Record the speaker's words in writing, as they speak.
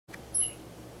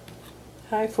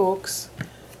Hi folks,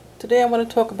 today I want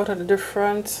to talk about a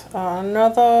different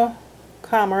another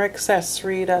camera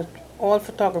accessory that all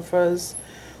photographers,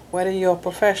 whether you're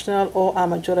professional or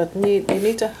amateur, you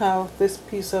need to have this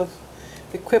piece of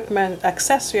equipment,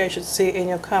 accessory I should say, in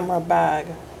your camera bag.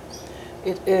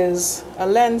 It is a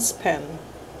lens pen.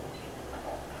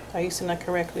 Are you seeing that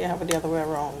correctly? I have it the other way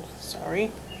around,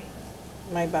 sorry,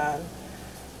 my bad.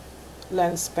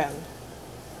 Lens pen.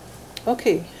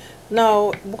 Okay,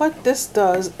 now what this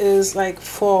does is, like,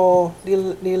 for the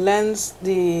lens,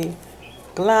 the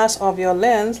glass of your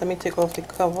lens, let me take off the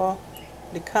cover,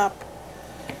 the cap.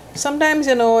 Sometimes,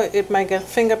 you know, it might get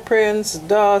fingerprints,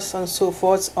 dust and so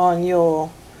forth on your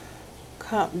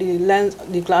the lens,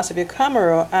 the glass of your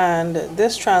camera, and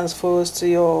this transfers to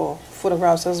your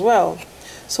photographs as well.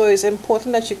 So it's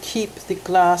important that you keep the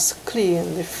glass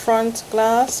clean, the front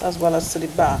glass as well as to the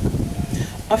back.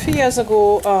 A few years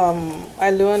ago, I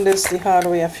learned this the hard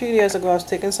way. A few years ago, I was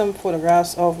taking some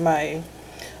photographs of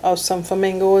some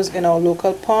flamingos in our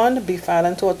local pond, Beef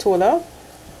Island, Tortola,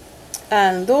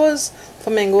 and those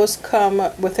flamingos come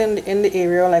in the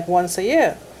area like once a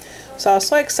year. So I was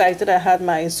so excited. I had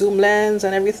my zoom lens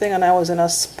and everything, and I was in a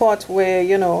spot where,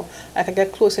 you know, I could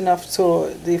get close enough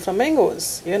to the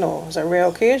flamingos. You know, it was a rare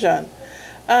occasion.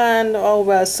 And all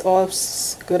was all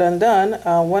good and done.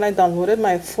 When I downloaded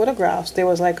my photographs, there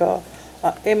was like a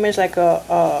image, like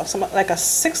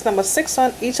number 6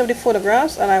 on each of the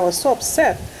photographs, and I was so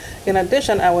upset. In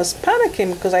addition, I was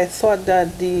panicking because I thought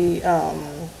that the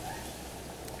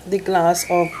glass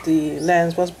of the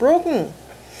lens was broken.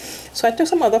 So I took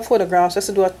some other photographs just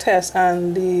to do a test,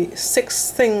 and the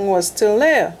 6th thing was still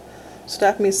there. So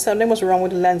that means something was wrong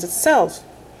with the lens itself.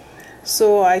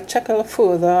 So I checked a little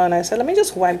further, and I said, let me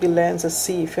just wipe the lens and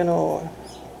see if, you know,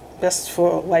 just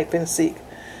for wiping sake.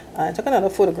 I took another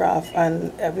photograph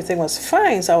and everything was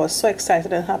fine. So I was so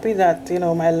excited and happy that, you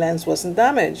know, my lens wasn't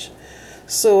damaged.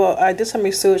 So I did some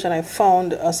research and I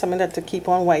found something that to keep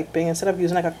on wiping instead of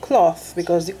using like a cloth,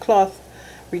 because the cloth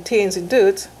retains the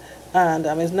dirt, and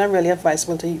it's not really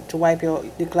advisable to wipe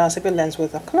the glass of your lens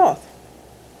with a cloth.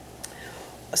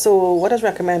 So what is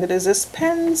recommended is this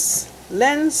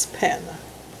lens pen.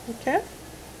 Okay,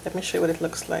 let me show you what it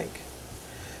looks like.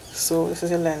 So this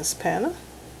is your lens pen.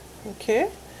 Okay,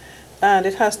 and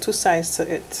it has 2 sides to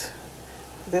it.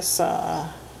 This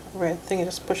red thing, you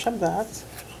just push up that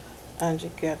and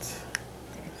you get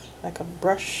like a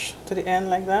brush to the end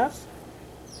like that.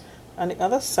 On the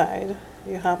other side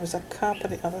you have is a cap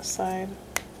at the other side.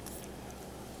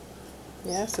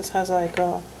 Yes, this has like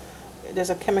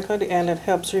there's a chemical at the end that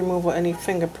helps remove any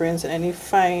fingerprints and any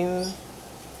fine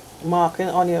marking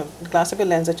on your glass of your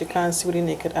lens that you can't see with the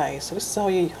naked eye. So this is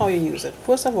how you use it.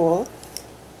 First of all,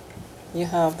 you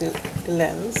have the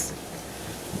lens,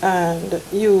 and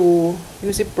you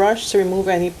use a brush to remove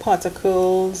any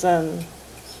particles and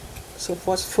so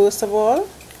forth. First of all,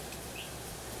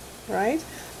 right?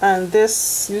 And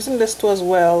using this too as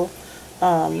well,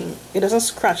 it doesn't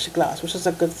scratch the glass, which is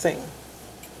a good thing.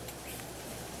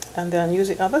 And then use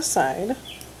the other side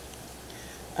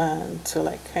and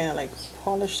to kind of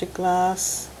polish the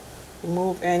glass,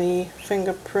 remove any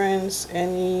fingerprints,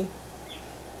 anything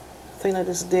that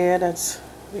is there that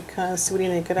you can't see with the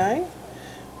naked eye.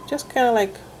 Just kind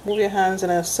of move your hands in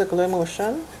a circular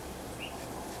motion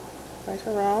right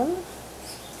around.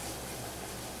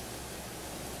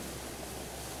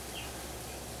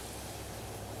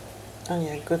 And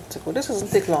you're good to go. This doesn't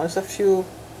take long, it's a few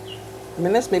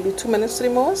minutes, maybe 2 minutes to the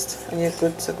most, and you're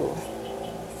good to go.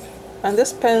 And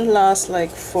this pen lasts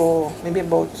for maybe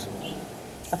about,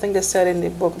 I think they said in the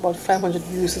book, about 500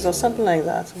 uses or something like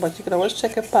that. But you can always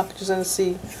check your packages and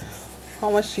see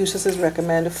how much uses is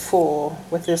recommended for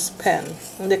with this pen.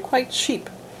 And they're quite cheap.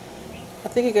 I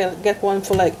think you can get one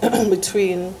for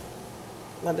between,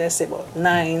 what they say, about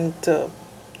 $9 to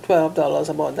 $12,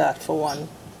 about that for one.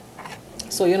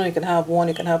 So, you know, you can have one,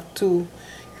 you can have 2,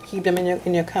 keep them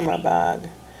in your camera bag.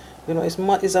 You know, it's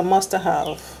a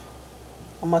must-have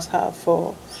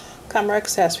for camera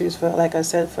accessories, for, like I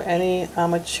said, for any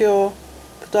amateur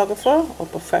photographer or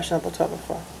professional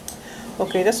photographer.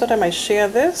 Okay, that's what I might share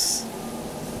this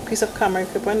piece of camera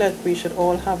equipment that we should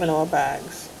all have in our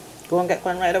bags. Go and get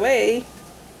one right away.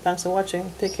 Thanks for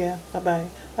watching. Take care. Bye-bye.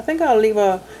 I think I'll leave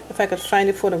if I could find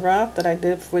a photograph that I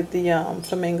did with the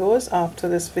flamingos after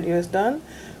this video is done,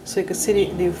 so you can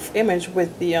see the image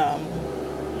with the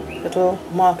little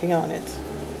marking on it.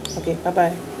 Okay,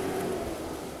 bye-bye.